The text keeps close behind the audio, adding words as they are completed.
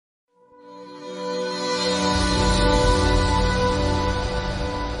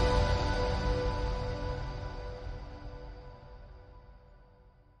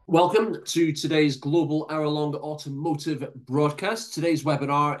Welcome to today's global hour-long automotive broadcast. Today's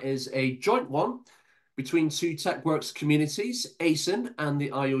webinar is a joint one between two TechWorks communities, AESIN and the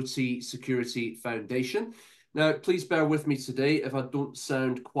IoT Security Foundation. Now, please bear with me today if I don't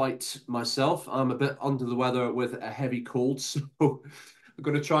sound quite myself. I'm a bit under the weather with a heavy cold, so I'm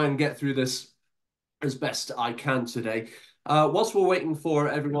going to try and get through this as best I can today. Whilst we're waiting for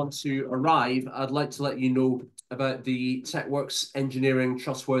everyone to arrive, I'd like to let you know about the TechWorks Engineering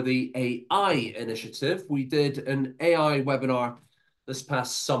Trustworthy AI initiative. We did an AI webinar this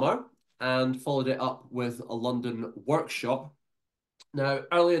past summer and followed it up with a London workshop. Now,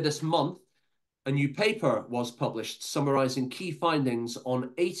 earlier this month, a new paper was published summarizing key findings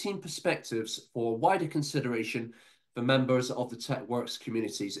on 18 perspectives for wider consideration for members of the TechWorks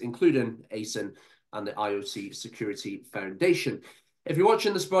communities, including AESIN and the IoT Security Foundation. If you're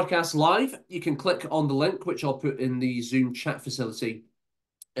watching this broadcast live, you can click on the link, which I'll put in the Zoom chat facility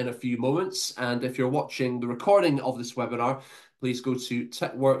in a few moments. And if you're watching the recording of this webinar, please go to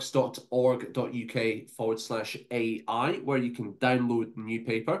techworks.org.uk/AI, where you can download the new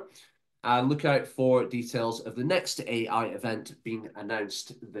paper and look out for details of the next AI event being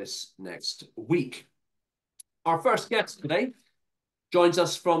announced this next week. Our first guest today joins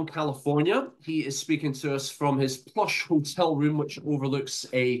us from California. He is speaking to us from his plush hotel room, which overlooks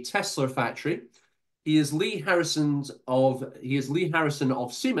a Tesla factory. He is Lee Harrison of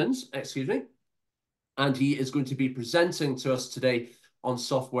Siemens, and he is going to be presenting to us today on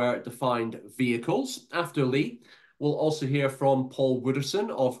software-defined vehicles. After Lee, we'll also hear from Paul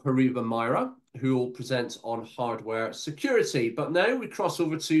Wooderson of Horiba Mira, who will present on hardware security. But now we cross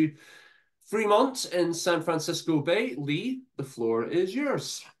over to Fremont in San Francisco Bay. Lee, the floor is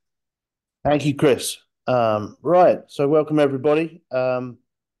yours. Thank you, Chris. Right, so welcome everybody. Let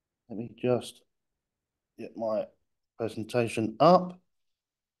me just get my presentation up.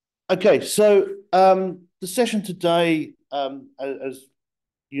 Okay, so the session today, as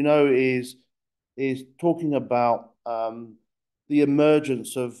you know, is talking about the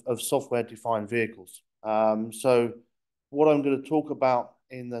emergence of software-defined vehicles. So what I'm going to talk about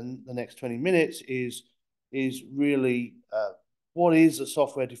in the next 20 minutes is really what is a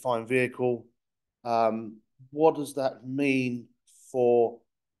software-defined vehicle? What does that mean for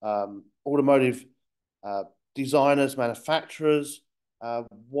automotive designers, manufacturers?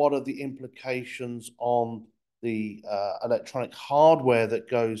 What are the implications on the electronic hardware that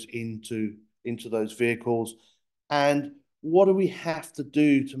goes into those vehicles? And what do we have to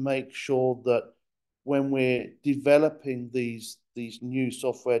do to make sure that when we're developing these new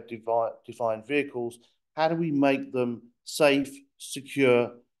software-defined vehicles, how do we make them safe,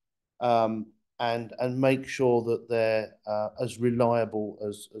 secure, and make sure that they're as reliable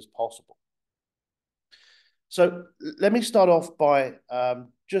as possible? So let me start off by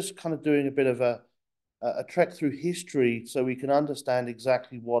just kind of doing a bit of a trek through history so we can understand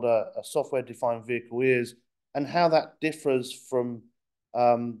exactly what a software-defined vehicle is and how that differs from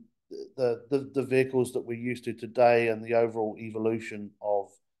the vehicles that we're used to today and the overall evolution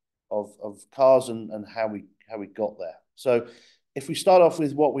of cars and how we got there. So if we start off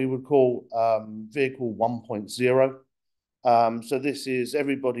with what we would call vehicle 1.0, so this is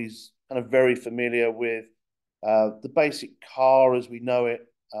everybody's kind of very familiar with the basic car as we know it,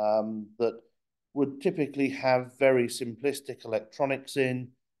 that would typically have very simplistic electronics in.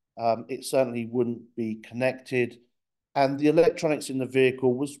 It certainly wouldn't be connected. And the electronics in the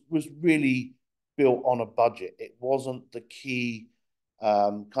vehicle was really built on a budget. It wasn't the key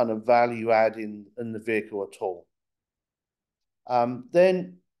kind of value add in the vehicle at all.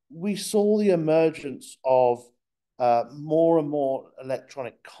 Then we saw the emergence of more and more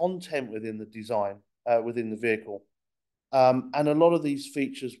electronic content within the design, within the vehicle. And a lot of these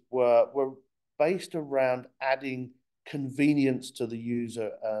features were based around adding convenience to the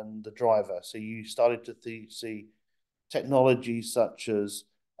user and the driver. So you started to see technologies such as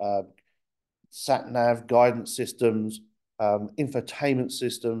sat-nav guidance systems, infotainment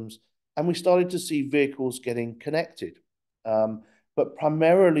systems, and we started to see vehicles getting connected. But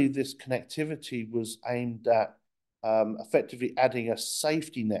primarily this connectivity was aimed at effectively adding a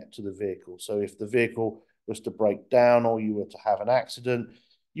safety net to the vehicle. So if the vehicle was to break down or you were to have an accident,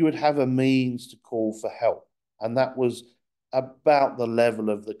 you would have a means to call for help. And that was about the level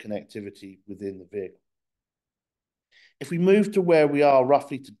of the connectivity within the vehicle. If we move to where we are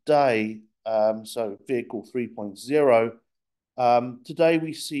roughly today, so vehicle 3.0, today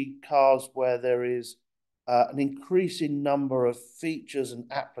we see cars where there is an increasing number of features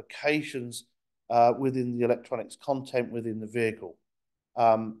and applications within the electronics content within the vehicle.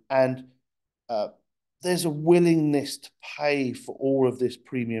 there's a willingness to pay for all of this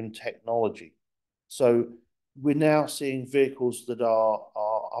premium technology. So we're now seeing vehicles that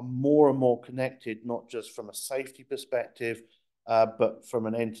are more and more connected, not just from a safety perspective, but from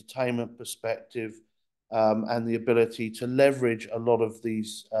an entertainment perspective, and the ability to leverage a lot of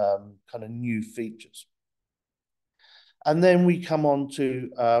these kind of new features. And then we come on to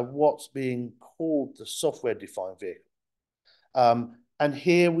what's being called the software-defined vehicle. And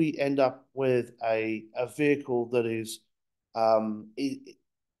here we end up with a vehicle that is,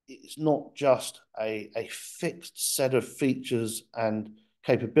 it's not just a fixed set of features and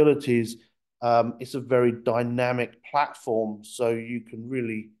capabilities. It's a very dynamic platform, so you can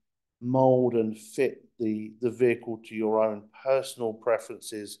really mold and fit the vehicle to your own personal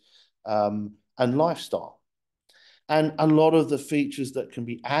preferences and lifestyle. And a lot of the features that can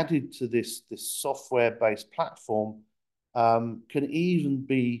be added to this software-based platform can even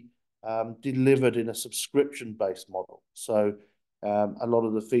be delivered in a subscription-based model. So a lot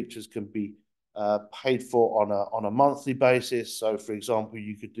of the features can be paid for on a monthly basis. So, for example,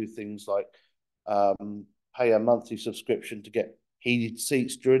 you could do things like pay a monthly subscription to get heated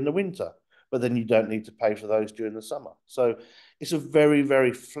seats during the winter, but then you don't need to pay for those during the summer. So it's a very,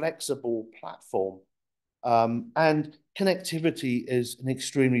 very flexible platform. And connectivity is an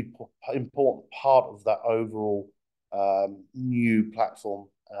extremely important part of that overall new platform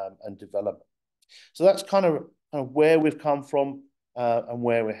and development. So that's kind of where we've come from and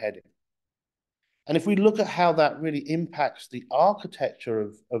where we're heading. And if we look at how that really impacts the architecture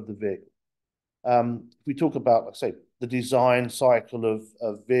of the vehicle, if we talk about, let's say, the design cycle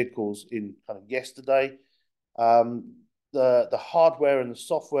of vehicles in kind of yesterday, the hardware and the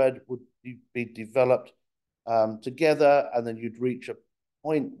software would be developed together, and then you'd reach a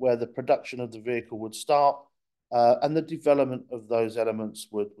point where the production of the vehicle would start, and the development of those elements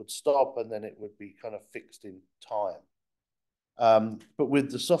would stop, and then it would be kind of fixed in time. But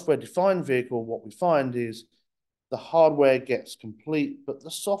with the software-defined vehicle, what we find is the hardware gets complete, but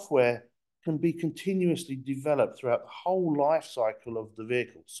the software can be continuously developed throughout the whole life cycle of the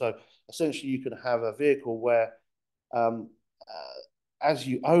vehicle. So essentially, you can have a vehicle where, as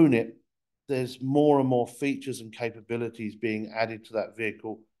you own it, there's more and more features and capabilities being added to that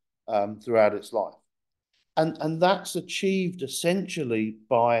vehicle throughout its life. And that's achieved essentially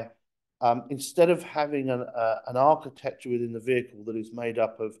by, instead of having an architecture within the vehicle that is made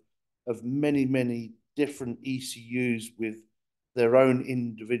up of many, many different ECUs with their own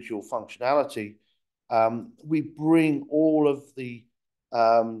individual functionality, we bring all of the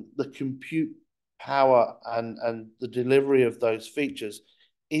compute power and the delivery of those features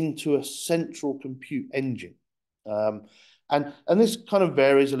into a central compute engine. And this kind of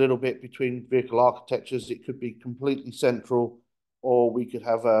varies a little bit between vehicle architectures. It could be completely central, or we could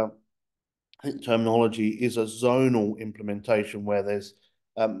have I think terminology is a zonal implementation where there's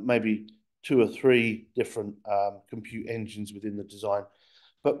maybe 2 or 3 different compute engines within the design.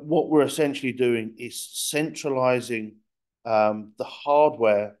 But what we're essentially doing is centralizing the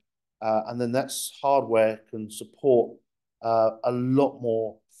hardware, and then that hardware can support a lot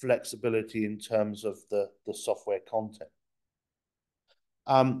more flexibility in terms of the software content.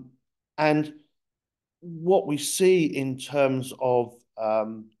 And what we see in terms of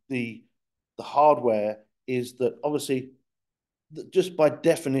the hardware is that obviously, just by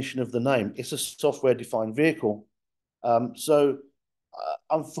definition of the name, it's a software-defined vehicle. So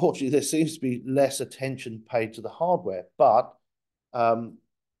unfortunately, there seems to be less attention paid to the hardware. But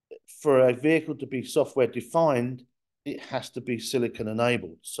for a vehicle to be software-defined, it has to be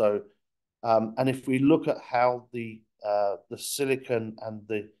silicon-enabled. So, and if we look at how the silicon and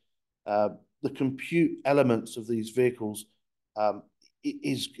the compute elements of these vehicles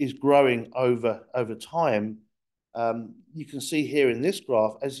is growing over time, you can see here in this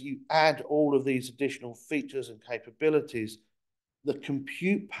graph, as you add all of these additional features and capabilities, the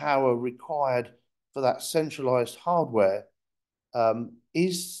compute power required for that centralized hardware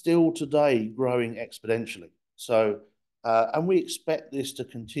is still today growing exponentially. So, and we expect this to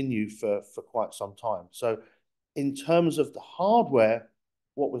continue for quite some time. So in terms of the hardware,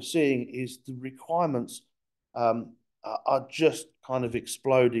 what we're seeing is the requirements are just kind of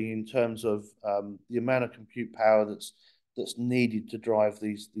exploding in terms of the amount of compute power that's needed to drive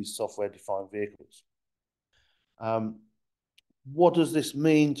these software-defined vehicles. What does this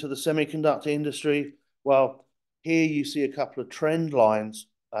mean to the semiconductor industry? Well, here you see a couple of trend lines.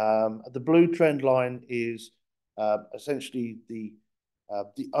 The blue trend line is essentially the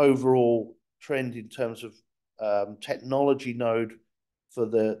overall trend in terms of technology node for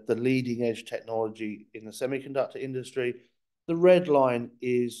the leading edge technology in the semiconductor industry. The red line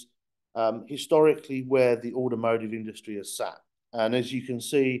is historically where the automotive industry has sat. And as you can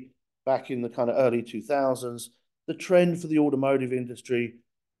see, back in the kind of early 2000s, the trend for the automotive industry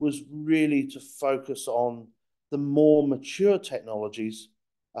was really to focus on the more mature technologies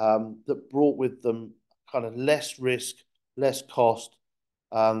that brought with them kind of less risk, less cost,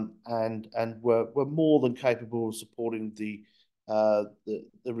 and were more than capable of supporting the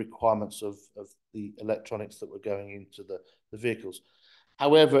requirements of the electronics that were going into the vehicles.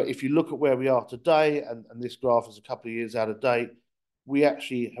 However, if you look at where we are today, and this graph is a couple of years out of date, we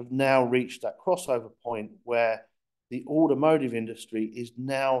actually have now reached that crossover point where the automotive industry is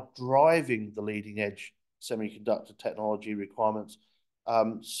now driving the leading edge semiconductor technology requirements.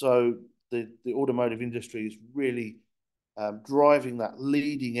 So the automotive industry is really driving that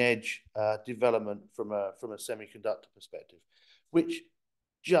leading edge development from a semiconductor perspective, which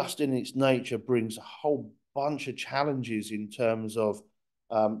just in its nature brings a whole bunch of challenges in terms of,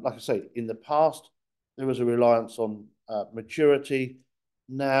 like I say, in the past, there was a reliance on maturity.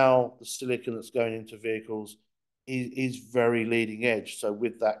 Now the silicon that's going into vehicles is very leading edge. So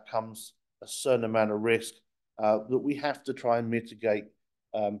with that comes a certain amount of risk that we have to try and mitigate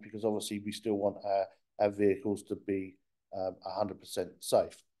because obviously we still want our vehicles to be 100%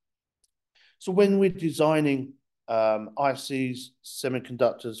 safe. So when we're designing ICs,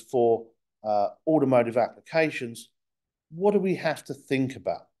 semiconductors for automotive applications, what do we have to think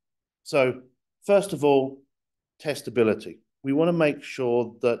about? So first of all, testability. We want to make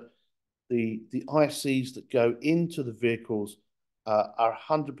sure that the ICs that go into the vehicles are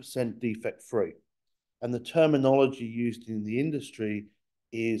 100% defect free. And the terminology used in the industry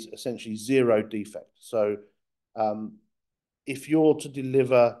is essentially zero defect. So if you're to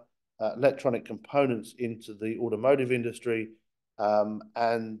deliver electronic components into the automotive industry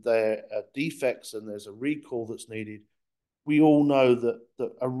and there are defects and there's a recall that's needed, we all know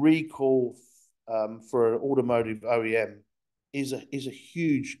that a recall for an automotive OEM is a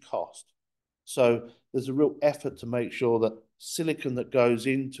huge cost. So there's a real effort to make sure that silicon that goes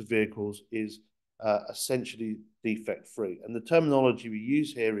into vehicles is essentially defect free. And the terminology we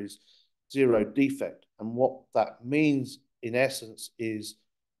use here is zero defect. And what that means in essence is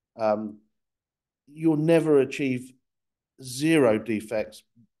you'll never achieve zero defects,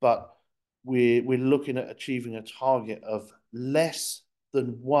 but we're looking at achieving a target of less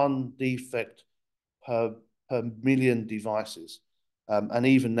than one defect per million devices. And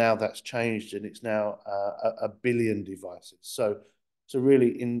even now that's changed and it's now a billion devices. So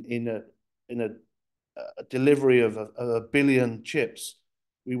really in a delivery of a billion chips,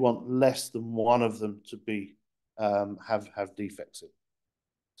 we want less than one of them to be have defects in.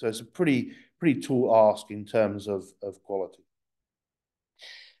 So it's a pretty tall ask in terms of quality.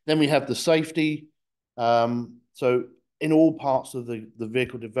 Then we have the safety. So in all parts of the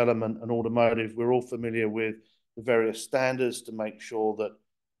vehicle development and automotive, we're all familiar with the various standards to make sure that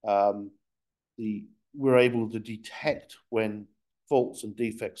we're able to detect when faults and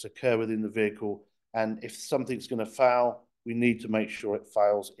defects occur within the vehicle. And if something's going to fail, we need to make sure it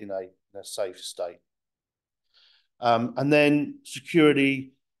fails in a safe state. And then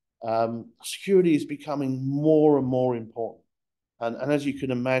security. Security is becoming more and more important. And as you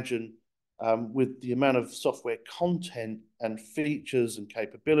can imagine, with the amount of software content and features and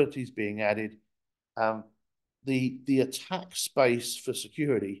capabilities being added, the attack space for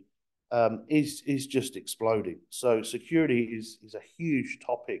security is just exploding. So security is a huge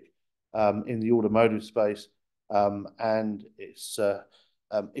topic in the automotive space, and it's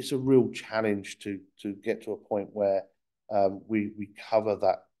a real challenge to get to a point where we cover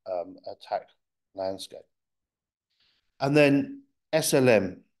that attack landscape. And then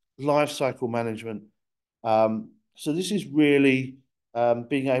SLM, life cycle management. So this is really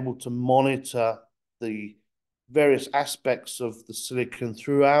being able to monitor the various aspects of the silicon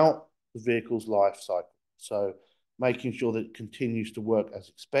throughout the vehicle's life cycle. So making sure that it continues to work as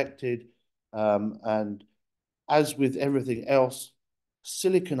expected. And as with everything else,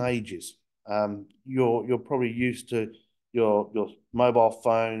 silicon ages. You're probably used to your mobile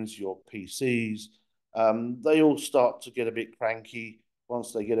phones, your PCs. They all start to get a bit cranky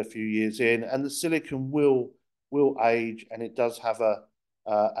once they get a few years in, and the silicon will age, and it does have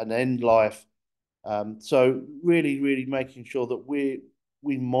an end life. So really making sure that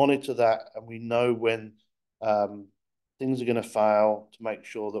we monitor that and we know when things are going to fail, to make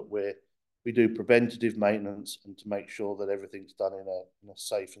sure that we do preventative maintenance and to make sure that everything's done in a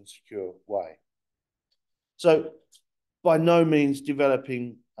safe and secure way. So by no means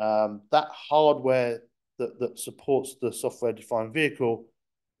developing that hardware that supports the software-defined vehicle,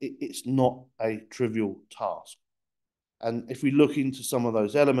 it's not a trivial task. And if we look into some of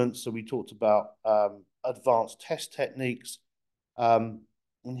those elements, so we talked about advanced test techniques, and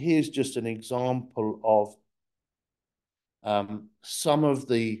here's just an example of some of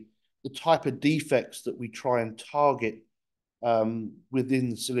the type of defects that we try and target within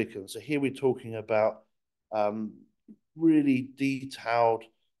the silicon. So here we're talking about really detailed,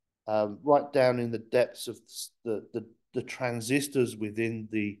 right down in the depths of the transistors within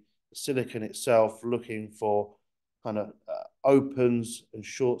the silicon itself, looking for kind of opens and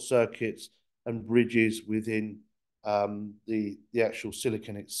short circuits and bridges within the actual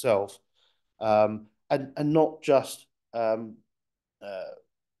silicon itself, and not just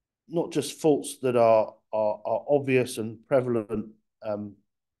faults that are obvious and prevalent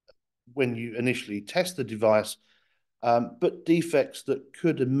when you initially test the device, but defects that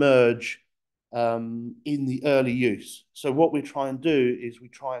could emerge in the early use. So what we try and do is we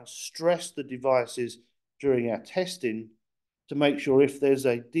try and stress the devices during our testing to make sure if there's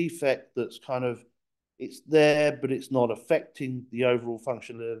a defect that's kind of, it's there, but it's not affecting the overall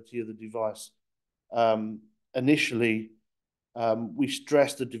functionality of the device. Initially, we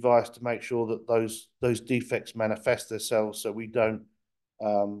stress the device to make sure that those defects manifest themselves, so we don't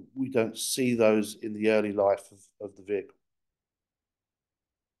see those in the early life of the vehicle.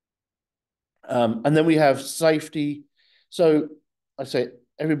 And then we have safety. So I say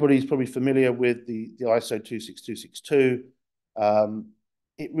everybody's probably familiar with the ISO 26262.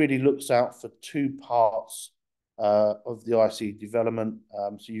 It really looks out for two parts of the IC development.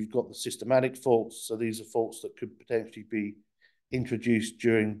 So you've got the systematic faults. So these are faults that could potentially be introduced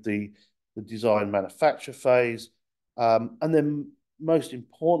during the design manufacture phase. And then most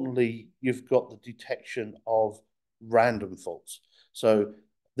importantly, you've got the detection of random faults. So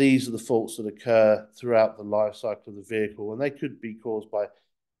these are the faults that occur throughout the life cycle of the vehicle, and they could be caused by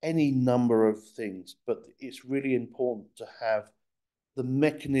any number of things, but it's really important to have the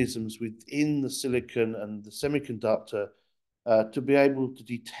mechanisms within the silicon and the semiconductor to be able to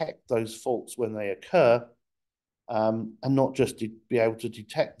detect those faults when they occur, and not just to be able to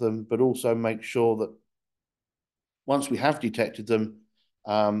detect them, but also make sure that once we have detected them,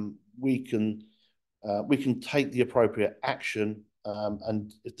 we can take the appropriate action,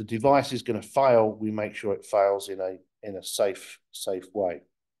 and if the device is going to fail, we make sure it fails in a safe way.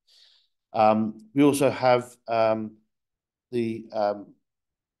 We also have the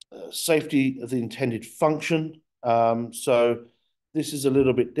safety of the intended function. So this is a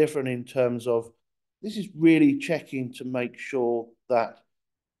little bit different in terms of, this is really checking to make sure that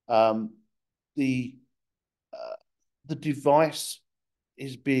the device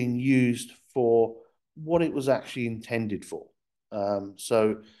is being used for what it was actually intended for.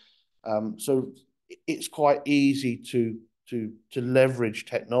 So it's quite easy to leverage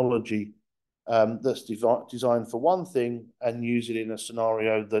technology that's designed for one thing and use it in a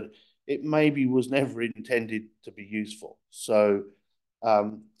scenario that it maybe was never intended to be used for. So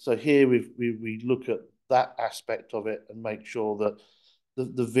here we look at that aspect of it and make sure that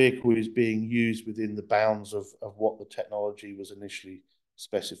the vehicle is being used within the bounds of what the technology was initially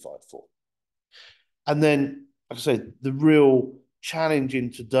specified for. And then, like I say, the real challenge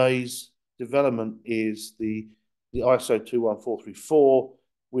in today's development is the ISO 21434,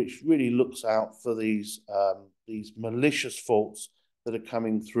 which really looks out for these malicious faults that are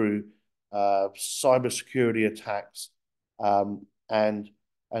coming through cybersecurity attacks, and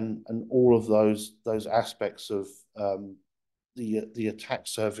all of those aspects of the attack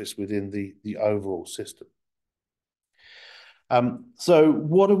surface within the overall system. So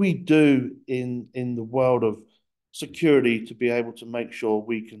what do we do in the world of security to be able to make sure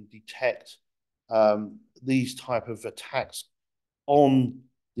we can detect these type of attacks on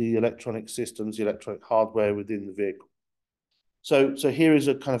the electronic systems, the electronic hardware within the vehicle? So here is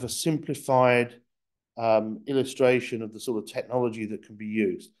a kind of a simplified illustration of the sort of technology that can be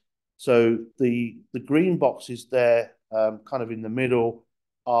used. So the green boxes there, kind of in the middle,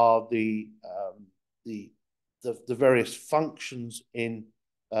 are the various functions in,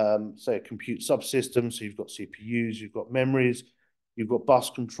 say, a compute subsystem. So you've got CPUs, you've got memories, you've got bus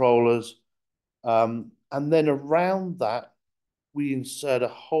controllers, and then around that, we insert a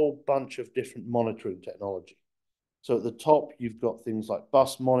whole bunch of different monitoring technology. So at the top, you've got things like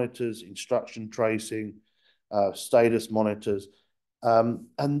bus monitors, instruction tracing, status monitors,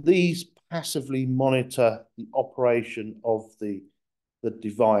 and these passively monitor the operation of the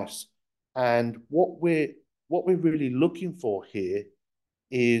device. And what we're really looking for here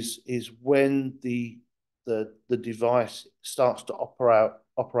is when the device starts to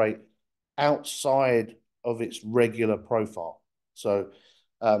operate outside of its regular profile. So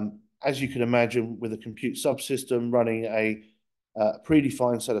as you can imagine, with a compute subsystem running a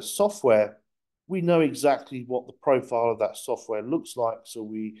predefined set of software, we know exactly what the profile of that software looks like. So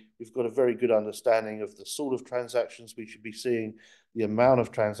we've got a very good understanding of the sort of transactions we should be seeing, the amount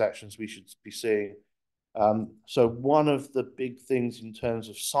of transactions we should be seeing. So one of the big things in terms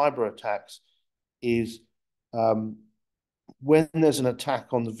of cyber attacks is when there's an attack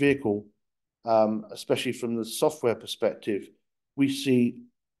on the vehicle, especially from the software perspective, we see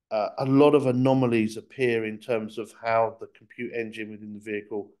a lot of anomalies appear in terms of how the compute engine within the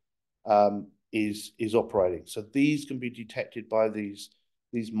vehicle is operating. So these can be detected by these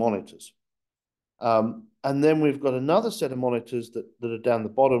monitors. And then we've got another set of monitors that are down the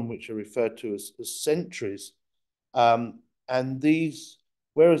bottom, which are referred to as sentries. And these,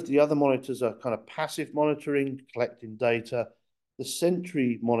 whereas the other monitors are kind of passive monitoring, collecting data, the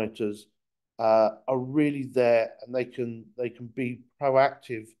sentry monitors are really there, and they can be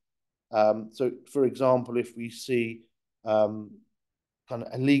proactive. So, for example, if we see kind of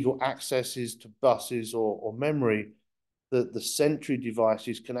illegal accesses to buses or memory, the sentry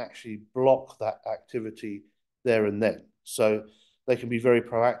devices can actually block that activity there and then. So they can be very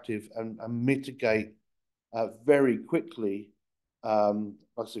proactive and mitigate very quickly. Like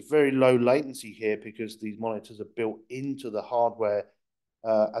I say, very low latency here because these monitors are built into the hardware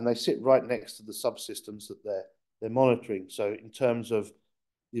and they sit right next to the subsystems that they're monitoring. So in terms of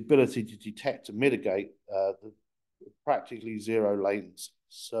the ability to detect and mitigate, practically zero latency.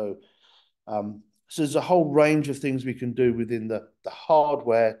 So there's a whole range of things we can do within the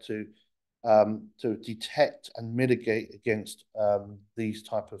hardware to detect and mitigate against these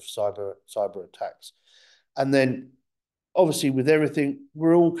type of cyber attacks. And then obviously with everything,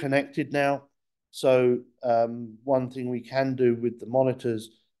 we're all connected now. So one thing we can do with the monitors,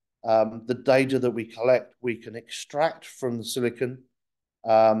 the data that we collect, we can extract from the silicon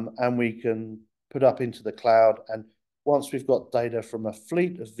and we can put up into the cloud. And once we've got data from a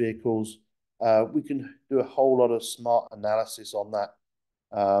fleet of vehicles, we can do a whole lot of smart analysis on that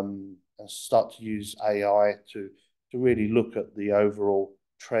and start to use AI to really look at the overall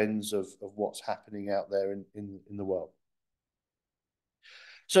trends of what's happening out there in the world.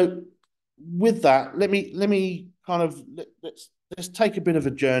 So with that, let me kind of let's take a bit of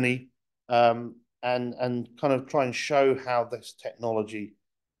a journey and kind of try and show how this technology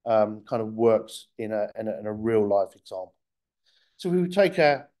kind of works in a real life example. So we would take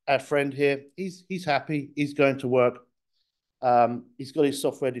our friend here. He's happy. He's going to work. He's got his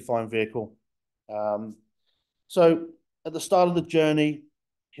software-defined vehicle. So at the start of the journey,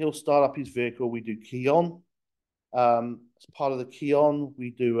 he'll start up his vehicle. We do key on. As part of the key on, we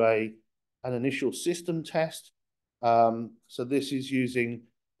do an initial system test. So this is using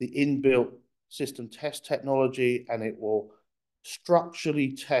the inbuilt system test technology, and it will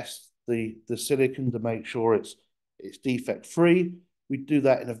structurally test the silicon to make sure it's defect free. We do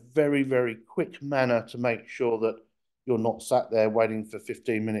that in a very, very quick manner to make sure that you're not sat there waiting for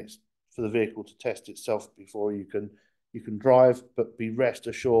 15 minutes for the vehicle to test itself before you can drive, but be rest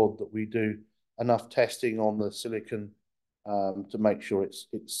assured that we do enough testing on the silicon to make sure it's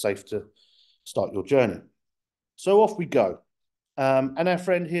safe to start your journey. So off we go. And our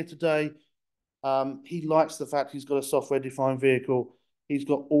friend here today, he likes the fact he's got a software-defined vehicle. He's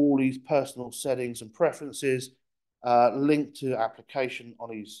got all these personal settings and preferences linked to application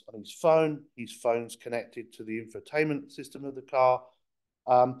on his phone. His phone's connected to the infotainment system of the car.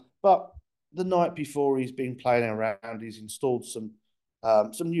 But the night before, he's been playing around. He's installed some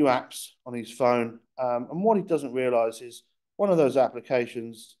new apps on his phone. And what he doesn't realize is one of those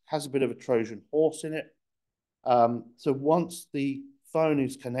applications has a bit of a Trojan horse in it. So once the phone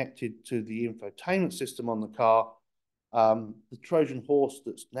is connected to the infotainment system on the car, the Trojan horse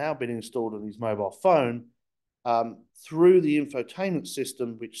that's now been installed on his mobile phone through the infotainment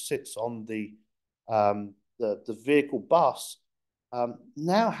system, which sits on the vehicle bus,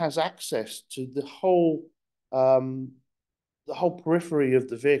 now has access to the whole periphery of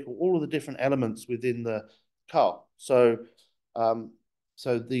the vehicle, all of the different elements within the car. So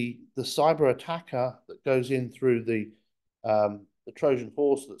the cyber attacker that goes in through the Trojan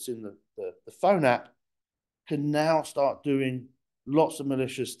horse that's in the phone app can now start doing lots of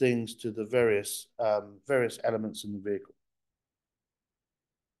malicious things to the various elements in the vehicle.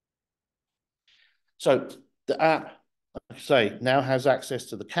 So the app, like I say, now has access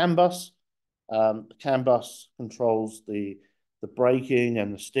to the CAN bus. The CAN bus controls the braking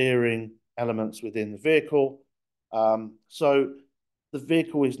and the steering elements within the vehicle. So the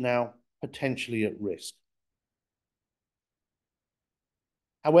vehicle is now potentially at risk.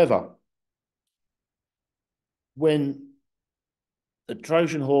 However, when the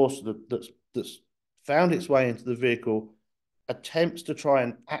Trojan horse that's found its way into the vehicle attempts to try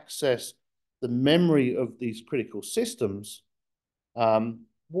and access the memory of these critical systems.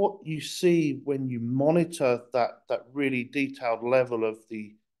 What you see when you monitor that really detailed level of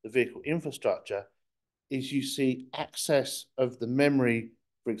the vehicle infrastructure is you see access of the memory,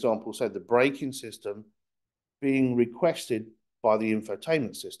 for example, say the braking system, being requested by the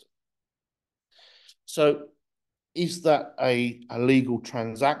infotainment system. So is that a legal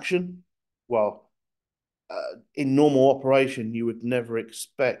transaction? Well, in normal operation, you would never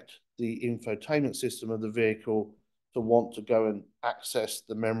expect the infotainment system of the vehicle to want to go and access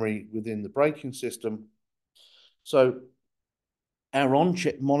the memory within the braking system. So our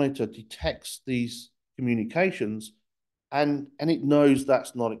on-chip monitor detects these communications and it knows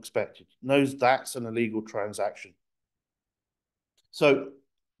that's not expected, it knows that's an illegal transaction. So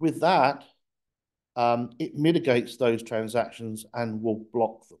with that, it mitigates those transactions and will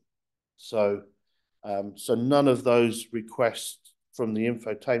block them. So none of those requests from the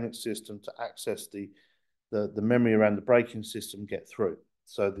infotainment system to access the memory around the braking system get through.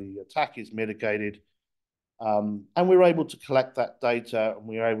 So the attack is mitigated, and we're able to collect that data and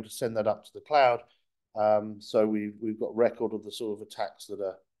we're able to send that up to the cloud. So we've got record of the sort of attacks that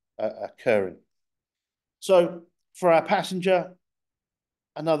are occurring. So for our passenger,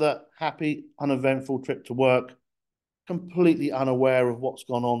 another happy, uneventful trip to work, completely unaware of what's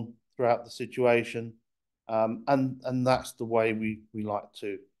gone on throughout the situation. And that's the way we like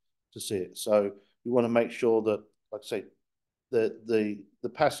to see it. So we want to make sure that, like I say, the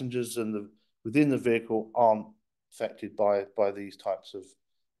passengers and within the vehicle aren't affected by these types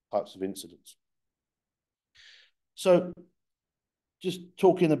of incidents. So just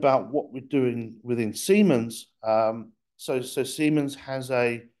talking about what we're doing within Siemens. So Siemens has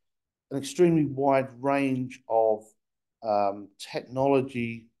an extremely wide range of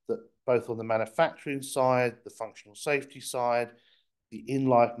technology that both on the manufacturing side, the functional safety side, the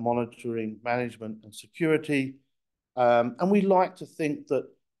in-life monitoring, management and security. And we like to think that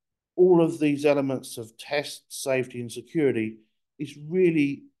all of these elements of test, safety and security is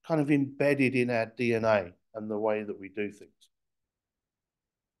really kind of embedded in our DNA and the way that we do things.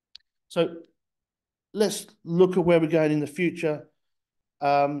 So let's look at where we're going in the future.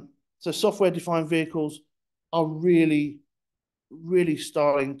 So software-defined vehicles are really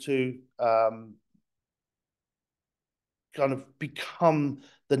starting to kind of become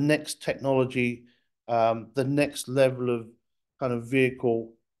the next technology, the next level of kind of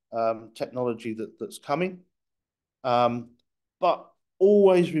vehicle technology that's coming. But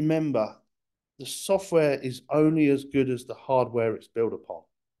always remember, the software is only as good as the hardware it's built upon.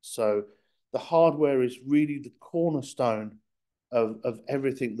 So the hardware is really the cornerstone of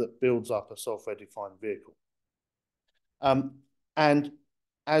everything that builds up a software-defined vehicle. And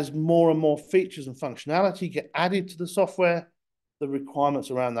as more and more features and functionality get added to the software, the requirements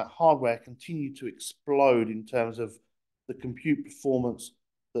around that hardware continue to explode in terms of the compute performance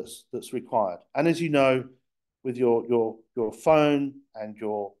that's required. And as you know, with your phone and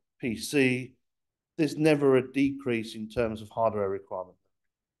your PC, there's never a decrease in terms of hardware requirement.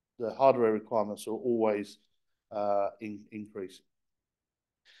 The hardware requirements are always increasing.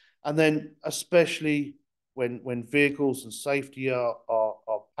 And then especially when vehicles and safety are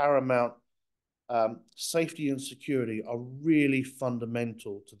paramount, safety and security are really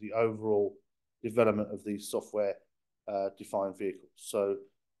fundamental to the overall development of these software defined vehicles. So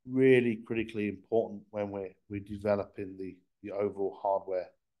really critically important when we're developing the overall hardware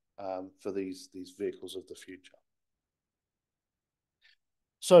for these vehicles of the future.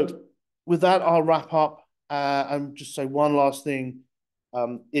 So with that, I'll wrap up and just say one last thing.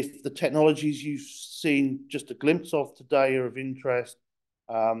 If the technologies you've seen just a glimpse of today are of interest,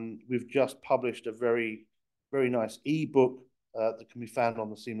 we've just published a very nice ebook that can be found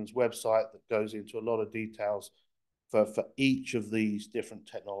on the Siemens website that goes into a lot of details for each of these different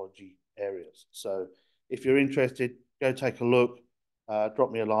technology areas. So if you're interested, go take a look,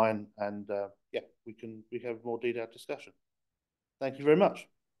 drop me a line, and yeah, we can have a more detailed discussion. Thank you very much.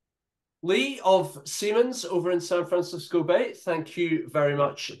 Lee of Siemens over in San Francisco Bay, thank you very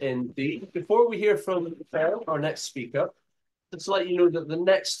much indeed. Before we hear from our next speaker, just to let you know that the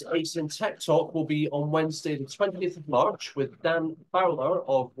next AESIN Tech Talk will be on Wednesday, the 20th of March with Dan Fowler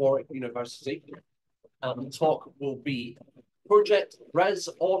of Warwick University. And the talk will be Project Res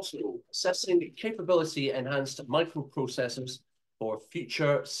Auto, assessing capability enhanced microprocessors for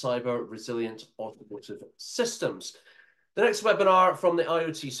future cyber resilient automotive systems. The next webinar from the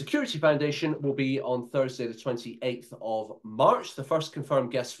IoT Security Foundation will be on Thursday, the 28th of March. The first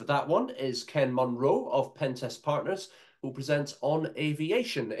confirmed guest for that one is Ken Munro of Pentest Partners, will present on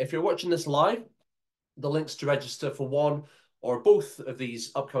aviation. If you're watching this live, the links to register for one or both of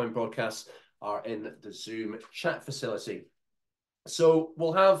these upcoming broadcasts are in the Zoom chat facility. So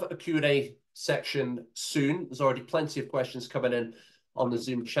we'll have a Q&A section soon. There's already plenty of questions coming in on the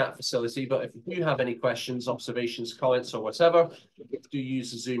Zoom chat facility, but if you do have any questions, observations, comments, or whatever, do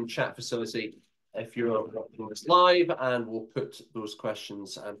use the Zoom chat facility if you're watching this live, and we'll put those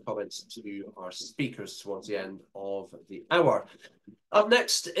questions and comments to our speakers towards the end of the hour. Up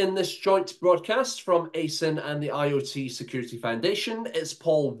next in this joint broadcast from AESIN and the IoT Security Foundation, it's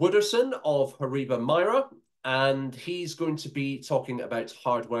Paul Wooderson of Horiba Mira, and he's going to be talking about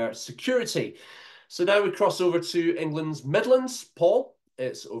hardware security. So now we cross over to England's Midlands. Paul,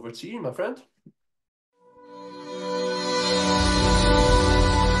 it's over to you, my friend.